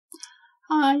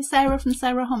Hi, Sarah from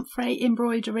Sarah Homfray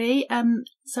Embroidery.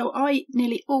 So I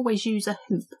nearly always use a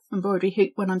hoop, embroidery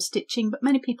hoop, when I'm stitching, but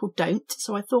many people don't.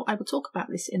 So I thought I would talk about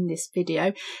this in this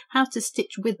video, how to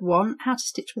stitch with one, how to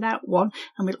stitch without one,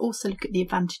 and we'll also look at the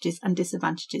advantages and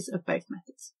disadvantages of both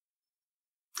methods.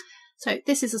 So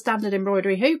this is a standard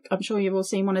embroidery hoop. I'm sure you've all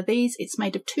seen one of these. It's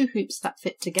made of two hoops that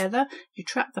fit together. You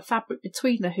trap the fabric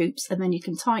between the hoops and then you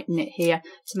can tighten it here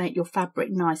to make your fabric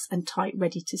nice and tight,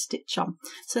 ready to stitch on.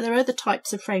 So there are other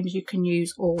types of frames you can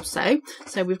use also.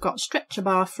 So we've got stretcher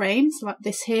bar frames like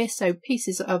this here. So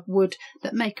pieces of wood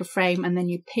that make a frame and then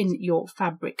you pin your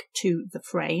fabric to the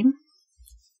frame.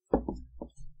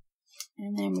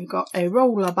 And then we've got a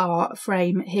roller bar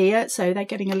frame here, so they're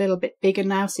getting a little bit bigger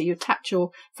now, so you attach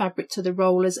your fabric to the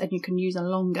rollers and you can use a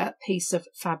longer piece of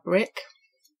fabric.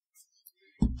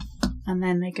 And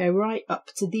then they go right up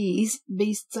to these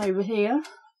beasts over here.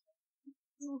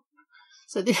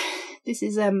 So this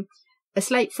is a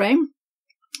slate frame.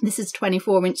 This is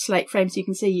 24-inch slate frame, so you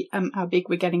can see how big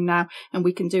we're getting now, and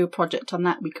we can do a project on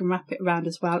that. We can wrap it around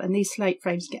as well, and these slate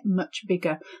frames get much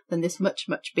bigger than this, much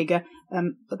bigger,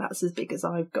 but that's as big as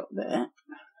I've got there.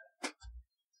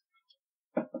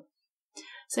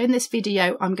 So in this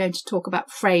video I'm going to talk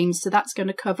about frames, so that's going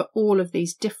to cover all of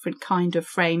these different kind of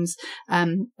frames,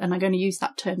 and I'm going to use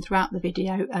that term throughout the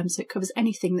video, so it covers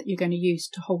anything that you're going to use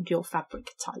to hold your fabric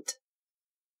tight.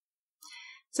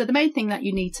 So the main thing that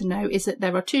you need to know is that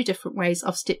there are two different ways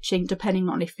of stitching depending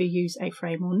on if you use a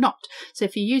frame or not. So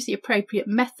if you use the appropriate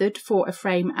method for a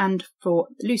frame and for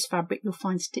loose fabric, you'll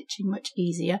find stitching much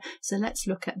easier. So let's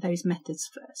look at those methods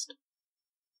first.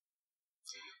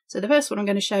 So the first one I'm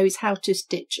going to show is how to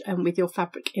stitch with your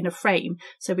fabric in a frame.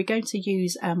 So we're going to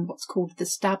use what's called the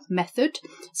stab method.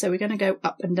 So we're going to go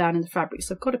up and down in the fabric.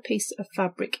 So I've got a piece of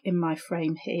fabric in my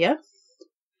frame here.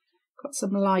 Got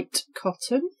some light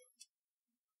cotton.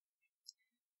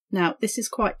 Now this is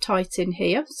quite tight in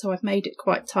here, so I've made it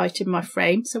quite tight in my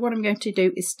frame. So what I'm going to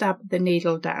do is stab the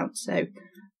needle down. So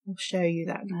I'll show you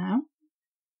that now.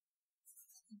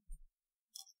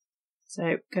 So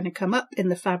I'm going to come up in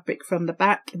the fabric from the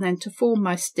back, and then to form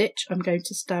my stitch I'm going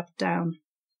to stab down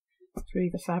through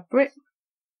the fabric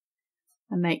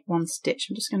and make one stitch.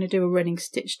 I'm just going to do a running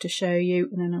stitch to show you,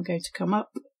 and then I'm going to come up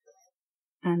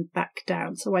and back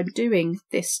down. So I'm doing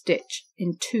this stitch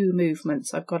in two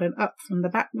movements. I've got an up from the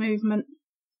back movement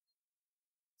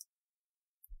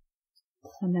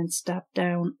and then stab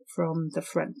down from the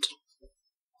front.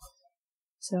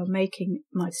 So I'm making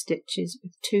my stitches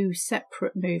with two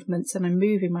separate movements, and I'm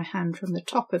moving my hand from the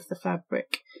top of the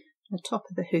fabric, the top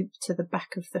of the hoop, to the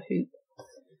back of the hoop,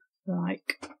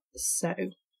 like so.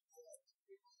 And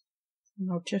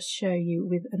I'll just show you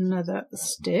with another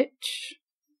stitch.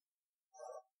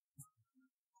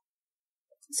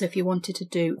 So if you wanted to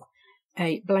do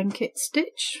a blanket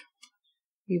stitch,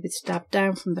 you would stab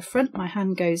down from the front. My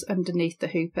hand goes underneath the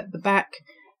hoop at the back.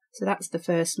 So that's the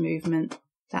first movement.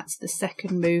 That's the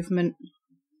second movement.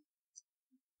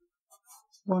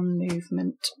 One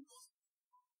movement.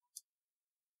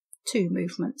 Two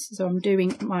movements. So I'm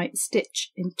doing my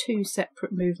stitch in two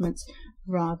separate movements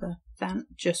rather than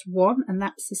just one. And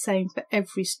that's the same for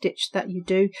every stitch that you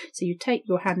do. So you take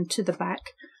your hand to the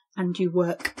back and you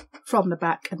work from the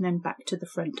back and then back to the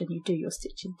front, and you do your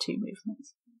stitch in two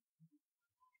movements.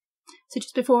 So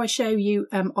just before I show you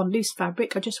on loose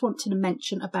fabric, I just wanted to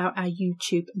mention about our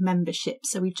YouTube membership.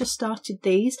 So we've just started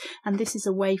these, and this is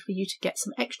a way for you to get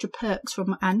some extra perks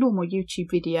from our normal YouTube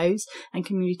videos and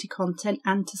community content,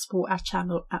 and to support our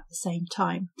channel at the same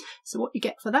time. So what you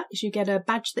get for that is you get a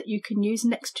badge that you can use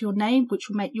next to your name, which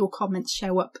will make your comments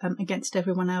show up against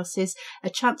everyone else's, a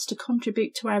chance to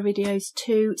contribute to our videos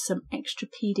too, some extra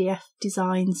PDF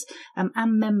designs and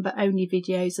member only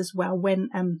videos as well,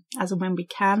 as and when we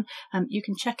can. You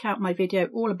can check out my video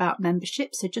all about membership,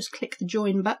 so just click the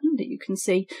join button that you can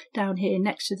see down here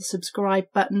next to the subscribe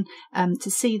button to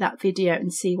see that video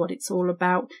and see what it's all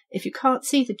about. If you can't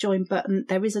see the join button,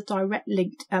 there is a direct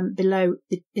link below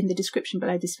in the description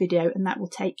below this video, and that will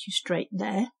take you straight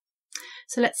there.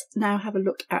 So let's now have a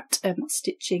look at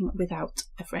stitching without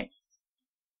a frame.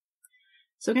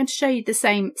 So I'm going to show you the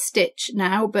same stitch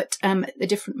now, but a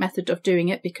different method of doing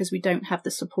it because we don't have the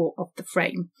support of the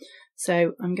frame.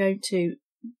 So I'm going to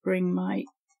bring my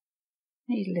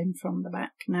needle in from the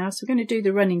back now. So we're going to do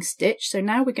the running stitch. So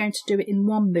now we're going to do it in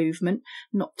one movement,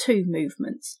 not two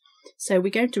movements. So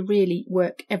we're going to really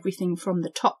work everything from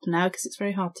the top now because it's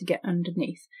very hard to get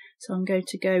underneath. So I'm going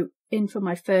to go in for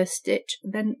my first stitch,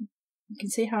 then you can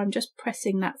see how I'm just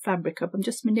pressing that fabric up. I'm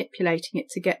just manipulating it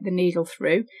to get the needle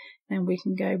through. Then we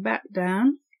can go back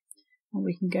down and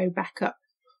we can go back up.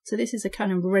 So this is a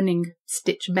kind of running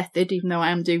stitch method. Even though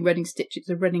I am doing running stitch, it's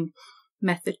a running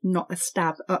method, not a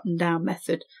stab up and down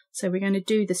method. So we're going to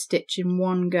do the stitch in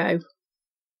one go,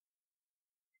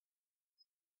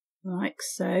 like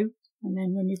so, and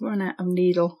then when you've run out of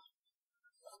needle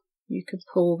you can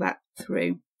pull that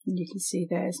through, and you can see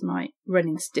there's my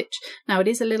running stitch. Now it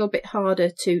is a little bit harder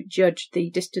to judge the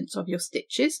distance of your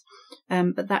stitches,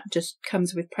 but that just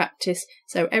comes with practice.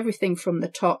 So everything from the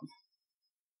top,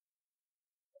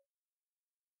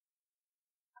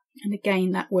 and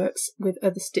again that works with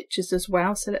other stitches as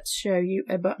well. So let's show you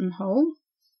a buttonhole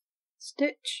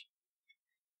stitch.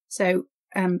 So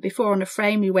before on a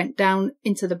frame we went down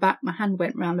into the back, my hand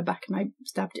went round the back and I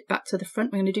stabbed it back to the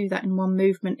front. We're going to do that in one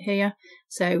movement here.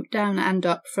 So down and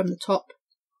up from the top,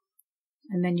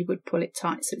 and then you would pull it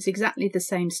tight. So it's exactly the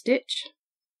same stitch.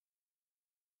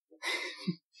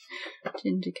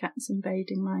 Ginger cat's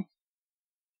invading my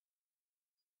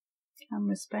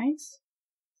camera space.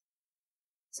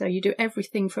 So you do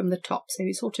everything from the top, so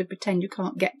you sort of pretend you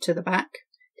can't get to the back.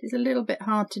 It's a little bit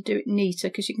hard to do it neater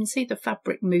because you can see the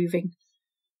fabric moving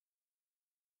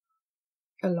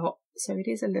a lot, so it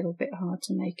is a little bit hard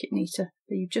to make it neater.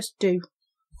 But you just do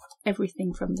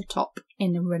everything from the top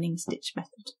in a running stitch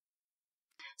method.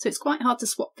 So it's quite hard to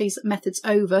swap these methods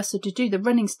over. So to do the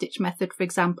running stitch method, for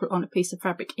example, on a piece of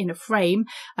fabric in a frame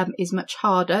is much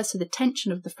harder. So the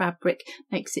tension of the fabric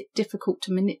makes it difficult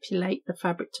to manipulate the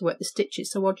fabric to work the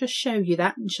stitches. So I'll just show you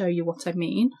that and show you what I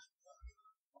mean.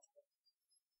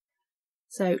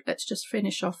 So let's just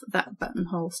finish off that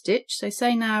buttonhole stitch. So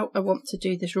say now I want to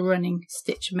do this running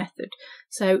stitch method.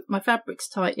 So my fabric's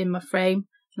tight in my frame,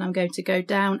 and I'm going to go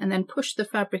down and then push the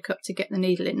fabric up to get the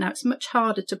needle in. Now it's much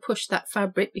harder to push that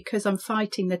fabric because I'm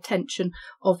fighting the tension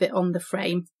of it on the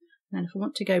frame. And then if I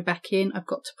want to go back in, I've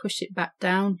got to push it back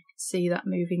down. You can see that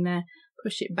moving there.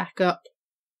 Push it back up,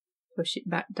 push it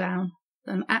back down.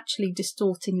 I'm actually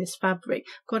distorting this fabric.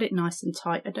 Got it nice and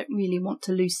tight. I don't really want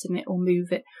to loosen it or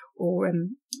move it or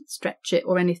stretch it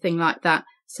or anything like that.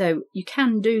 So you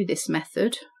can do this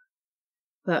method,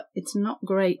 but it's not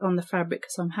great on the fabric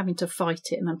because I'm having to fight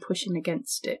it and I'm pushing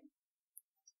against it.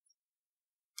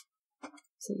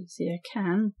 So you see I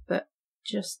can, but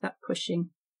just that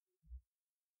pushing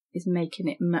is making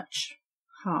it much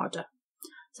harder.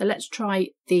 So let's try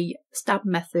the stab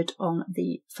method on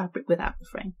the fabric without the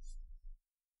frame.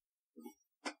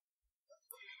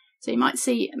 So you might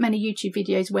see many YouTube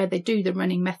videos where they do the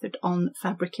running method on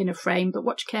fabric in a frame, but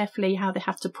watch carefully how they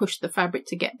have to push the fabric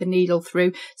to get the needle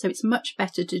through. So it's much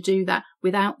better to do that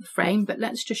without the frame, but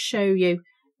let's just show you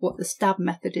what the stab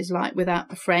method is like without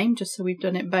the frame, just so we've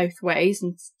done it both ways,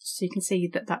 and so you can see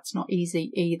that that's not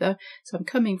easy either. So I'm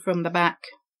coming from the back.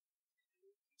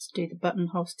 Let's do the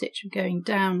buttonhole stitch. I'm going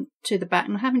down to the back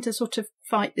and I'm having to sort of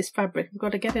fight this fabric. I've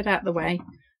got to get it out of the way,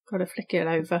 got to flick it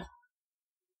over.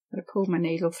 I'm going to pull my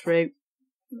needle through,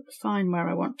 find where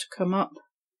I want to come up,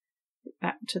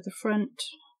 back to the front,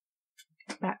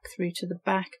 back through to the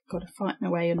back. I've got to fight my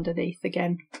way underneath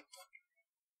again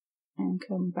and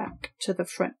come back to the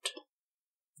front.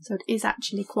 So it is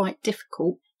actually quite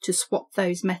difficult to swap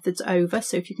those methods over.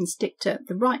 So if you can stick to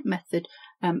the right method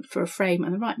for a frame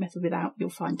and the right method without, you'll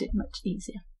find it much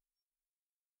easier.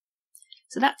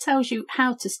 So that tells you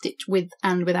how to stitch with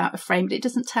and without a frame, but it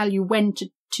doesn't tell you when to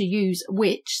use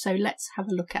which. So let's have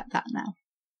a look at that now.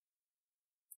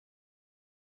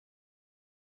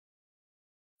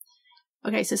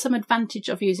 Okay, so some advantage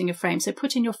of using a frame. So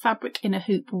putting your fabric in a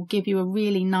hoop will give you a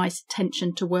really nice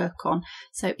tension to work on.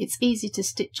 So it's easy to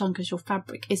stitch on because your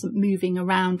fabric isn't moving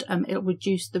around. It'll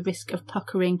reduce the risk of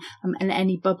puckering and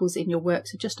any bubbles in your work.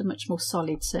 So just a much more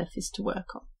solid surface to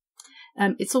work on.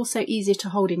 It's also easier to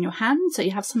hold in your hand, so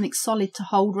you have something solid to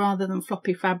hold rather than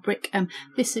floppy fabric.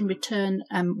 This in return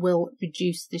will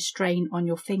reduce the strain on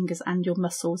your fingers and your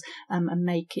muscles and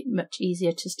make it much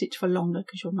easier to stitch for longer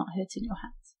because you're not hurting your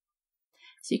hands.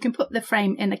 So you can put the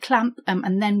frame in a clamp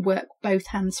and then work both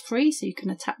hands free, so you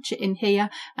can attach it in here.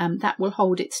 That will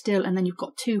hold it still, and then you've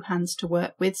got two hands to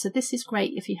work with. So this is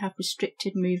great if you have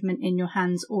restricted movement in your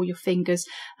hands or your fingers,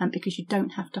 because you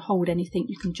don't have to hold anything.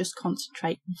 You can just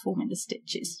concentrate on forming the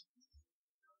stitches.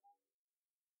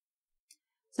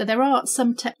 So there are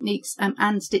some techniques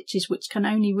and stitches which can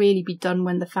only really be done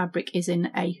when the fabric is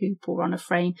in a hoop or on a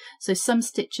frame. So some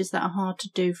stitches that are hard to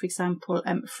do, for example,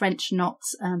 French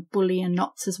knots, bullion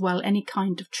knots as well, any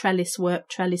kind of trellis work,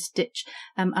 trellis stitch.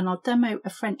 And I'll demo a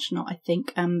French knot, I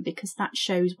think, because that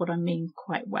shows what I mean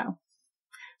quite well.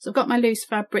 So I've got my loose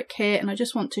fabric here and I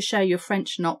just want to show you a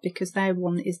French knot because they're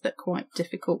one is that quite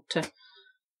difficult to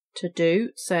to do.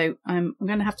 So I'm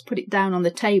going to have to put it down on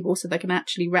the table so that I can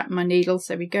actually wrap my needle.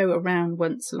 So we go around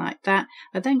once like that.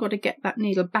 I then got to get that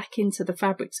needle back into the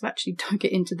fabric, so I've actually dug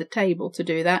it into the table to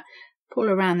do that. Pull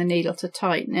around the needle to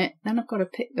tighten it. Then I've got to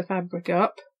pick the fabric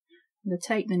up and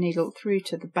take the needle through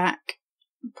to the back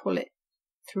and pull it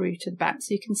through to the back.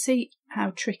 So you can see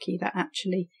how tricky that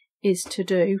actually is to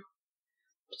do.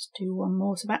 Just do one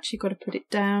more. So I've actually got to put it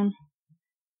down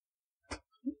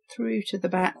through to the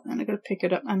back, and I've got to pick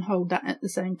it up and hold that at the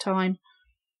same time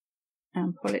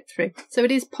and pull it through. So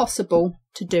it is possible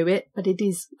to do it, but it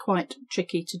is quite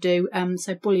tricky to do.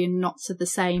 So bullion knots are the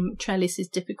same. Trellis is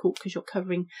difficult because you're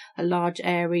covering a large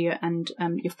area and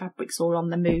your fabric's all on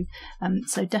the move.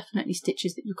 So definitely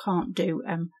stitches that you can't do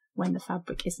when the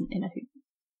fabric isn't in a hoop.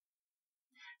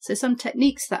 So some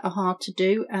techniques that are hard to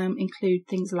do include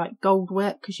things like gold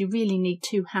work, because you really need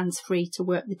two hands free to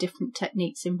work the different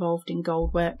techniques involved in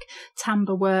gold work.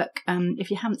 Tambour work, if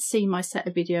you haven't seen my set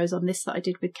of videos on this that I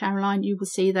did with Caroline, you will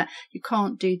see that you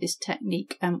can't do this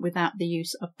technique without the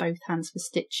use of both hands for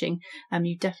stitching.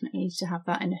 You definitely need to have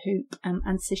that in a hoop.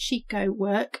 And sashiko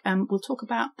work, we'll talk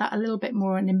about that a little bit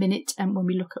more in a minute when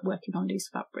we look at working on loose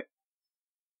fabric.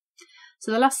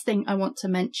 So the last thing I want to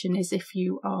mention is if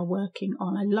you are working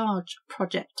on a large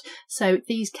project. So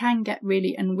these can get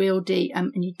really unwieldy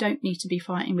and you don't need to be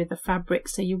fighting with the fabric.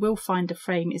 So you will find a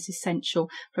frame is essential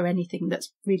for anything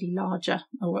that's really larger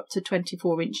or up to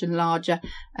 24 inch and larger.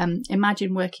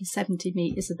 Imagine working 70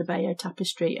 meters of the Bayeux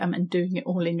tapestry and doing it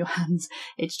all in your hands.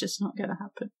 It's just not going to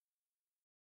happen.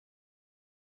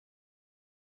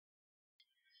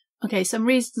 Okay, some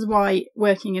reasons why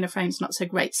working in a frame is not so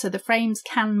great. So the frames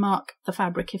can mark the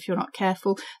fabric if you're not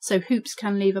careful. So hoops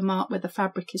can leave a mark where the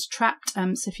fabric is trapped.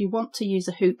 So if you want to use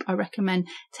a hoop, I recommend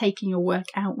taking your work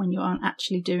out when you aren't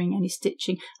actually doing any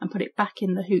stitching and put it back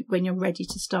in the hoop when you're ready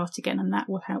to start again, and that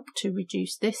will help to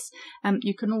reduce this.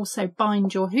 You can also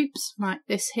bind your hoops like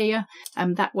this here,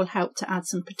 that will help to add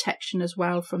some protection as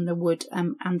well from the wood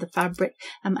and the fabric,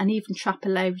 and even trap a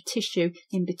layer of tissue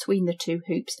in between the two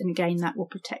hoops, and again that will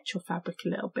protect your fabric a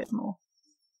little bit more.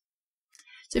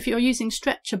 So if you're using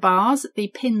stretcher bars, the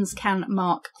pins can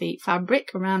mark the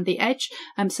fabric around the edge,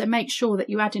 so make sure that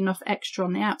you add enough extra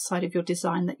on the outside of your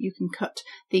design that you can cut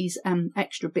these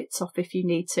extra bits off if you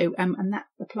need to, and that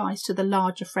applies to the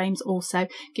larger frames also.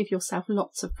 Give yourself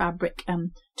lots of fabric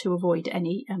to avoid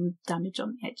any damage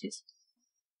on the edges.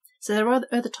 So there are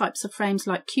other types of frames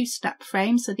like Q-snap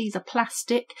frames. So these are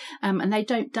plastic and they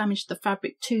don't damage the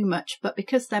fabric too much, but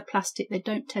because they're plastic, they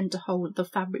don't tend to hold the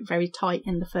fabric very tight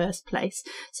in the first place.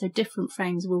 So different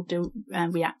frames will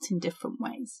react in different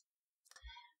ways.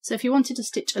 So if you wanted to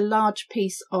stitch a large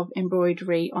piece of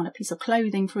embroidery on a piece of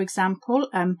clothing, for example,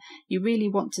 you really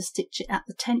want to stitch it at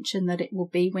the tension that it will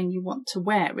be when you want to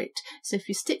wear it. So if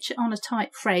you stitch it on a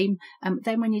tight frame,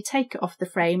 then when you take it off the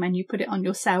frame and you put it on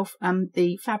yourself,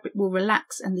 the fabric will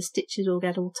relax and the stitches will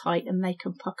get all tight and they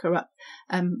can pucker up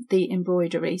the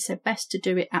embroidery. So best to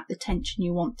do it at the tension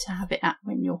you want to have it at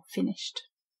when you're finished.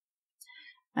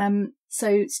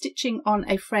 So stitching on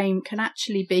a frame can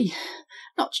actually be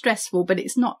not stressful, but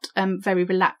it's not very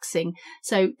relaxing.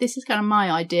 So this is kind of my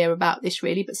idea about this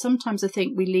really, but sometimes I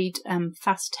think we lead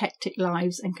fast, hectic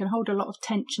lives and can hold a lot of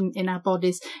tension in our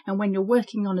bodies. And when you're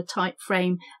working on a tight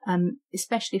frame,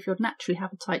 especially if you naturally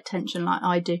have a tight tension like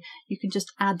I do, you can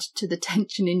just add to the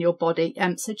tension in your body.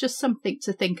 So just something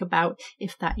to think about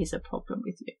if that is a problem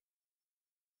with you.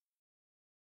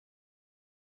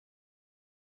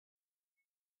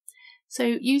 So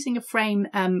using a frame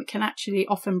can actually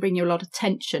often bring you a lot of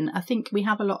tension. I think we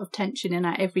have a lot of tension in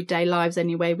our everyday lives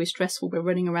anyway. We're stressful, we're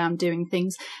running around doing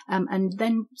things, and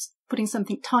then putting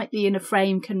something tightly in a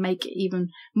frame can make it even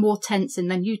more tense, and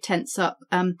then you tense up,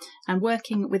 and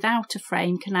working without a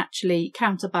frame can actually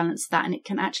counterbalance that, and it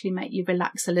can actually make you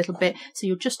relax a little bit. So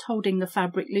you're just holding the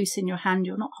fabric loose in your hand,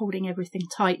 you're not holding everything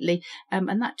tightly,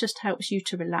 and that just helps you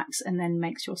to relax and then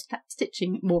makes your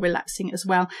stitching more relaxing as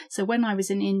well. So when I was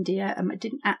in India, I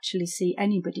didn't actually see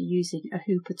anybody using a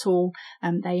hoop at all.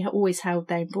 They always held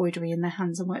their embroidery in their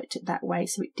hands and worked it that way,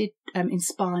 so it did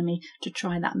inspire me to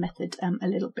try that method a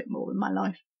little bit more in my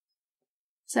life.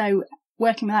 So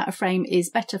working without a frame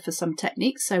is better for some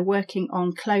techniques. So working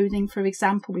on clothing, for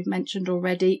example, we've mentioned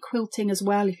already. Quilting as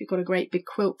well. If you've got a great big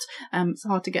quilt, it's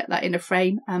hard to get that in a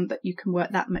frame, but you can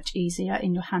work that much easier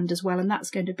in your hand as well. And that's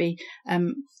going to be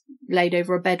laid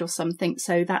over a bed or something.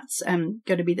 So that's going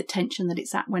to be the tension that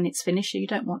it's at when it's finished. You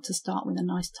don't want to start with a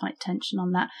nice tight tension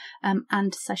on that.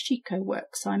 And sashiko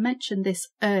work. So I mentioned this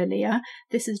earlier.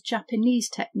 This is Japanese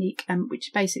technique, which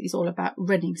basically is all about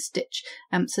running stitch.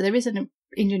 So there is an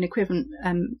Indian equivalent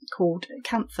called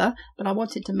Cantha, but I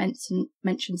wanted to mention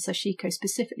Sashiko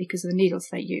specifically because of the needles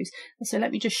they use. So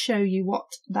let me just show you what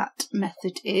that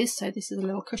method is. So this is a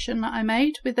little cushion that I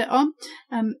made with it on.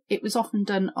 It was often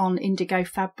done on indigo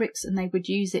fabrics, and they would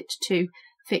use it to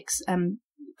fix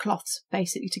cloths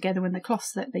basically together. When the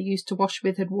cloths that they used to wash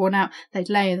with had worn out, they'd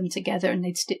layer them together and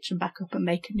they'd stitch them back up and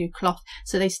make a new cloth.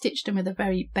 So they stitched them with a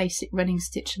very basic running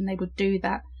stitch, and they would do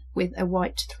that with a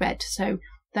white thread. So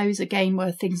those again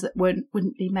were things that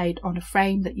wouldn't be made on a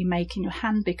frame, that you make in your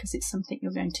hand because it's something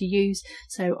you're going to use.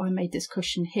 So I made this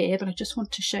cushion here, but I just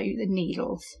want to show you the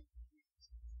needles.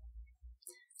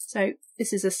 So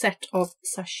this is a set of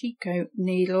Sashiko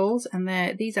needles, and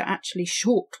these are actually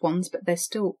short ones, but they're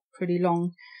still pretty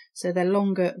long. So they're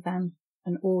longer than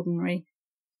an ordinary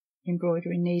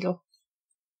embroidery needle.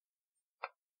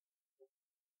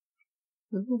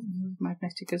 Ooh,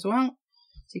 magnetic as well.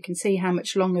 So you can see how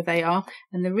much longer they are,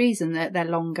 and the reason that they're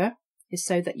longer is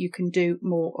so that you can do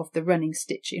more of the running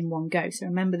stitch in one go. So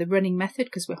remember the running method,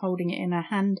 because we're holding it in our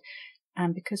hand,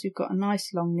 and because we've got a nice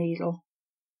long needle,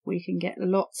 we can get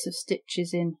lots of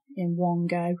stitches in one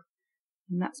go,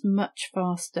 and that's much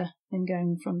faster than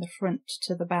going from the front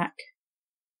to the back.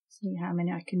 See how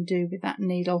many I can do with that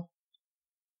needle.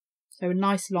 So a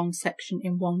nice long section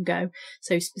in one go,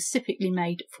 so specifically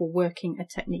made for working a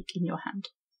technique in your hand.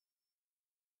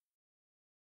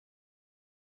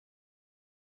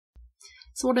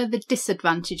 So what are the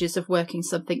disadvantages of working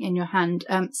something in your hand?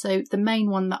 So the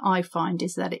main one that I find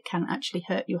is that it can actually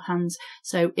hurt your hands.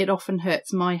 So it often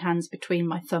hurts my hands between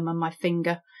my thumb and my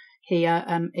finger here.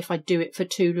 If I do it for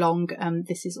too long,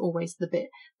 this is always the bit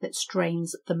that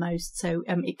strains the most. So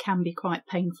it can be quite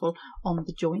painful on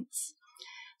the joints.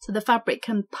 So the fabric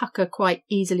can pucker quite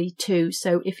easily too.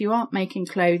 So if you aren't making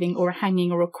clothing or a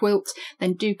hanging or a quilt,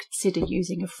 then do consider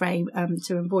using a frame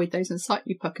to avoid those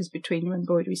unsightly puckers between your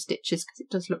embroidery stitches, because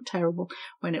it does look terrible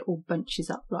when it all bunches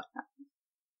up like that.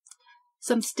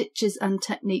 Some stitches and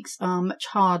techniques are much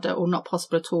harder or not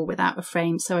possible at all without a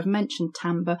frame. So I've mentioned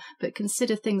timbre, but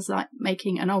consider things like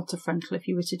making an altar frontal if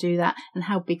you were to do that, and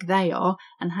how big they are,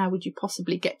 and how would you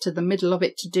possibly get to the middle of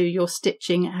it to do your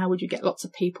stitching? How would you get lots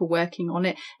of people working on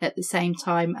it at the same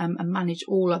time and manage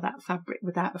all of that fabric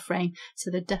without a frame?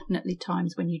 So there are definitely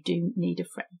times when you do need a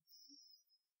frame.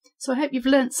 So I hope you've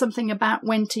learnt something about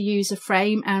when to use a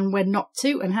frame and when not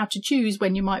to, and how to choose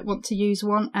when you might want to use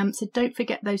one. So don't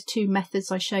forget those two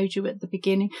methods I showed you at the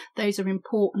beginning. Those are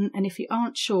important, and if you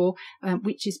aren't sure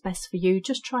which is best for you,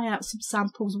 just try out some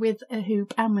samples with a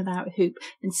hoop and without a hoop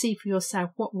and see for yourself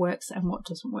what works and what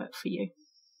doesn't work for you.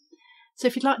 So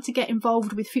if you'd like to get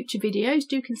involved with future videos,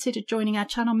 do consider joining our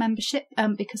channel membership,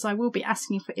 because I will be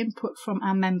asking for input from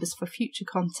our members for future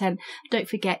content. Don't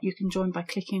forget you can join by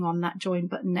clicking on that join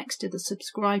button next to the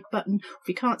subscribe button. If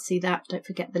you can't see that, don't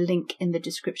forget the link in the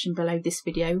description below this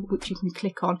video, which you can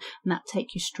click on, and that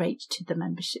take you straight to the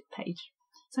membership page.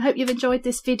 So I hope you've enjoyed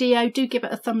this video. Do give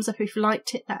it a thumbs up if you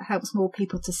liked it. That helps more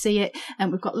people to see it.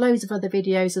 And we've got loads of other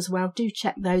videos as well. Do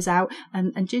check those out.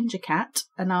 And Ginger Cat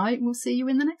and I will see you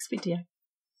in the next video.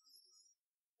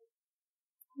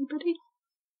 Everybody,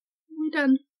 we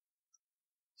done?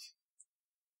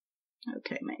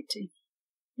 Okay, matey,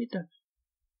 you're done.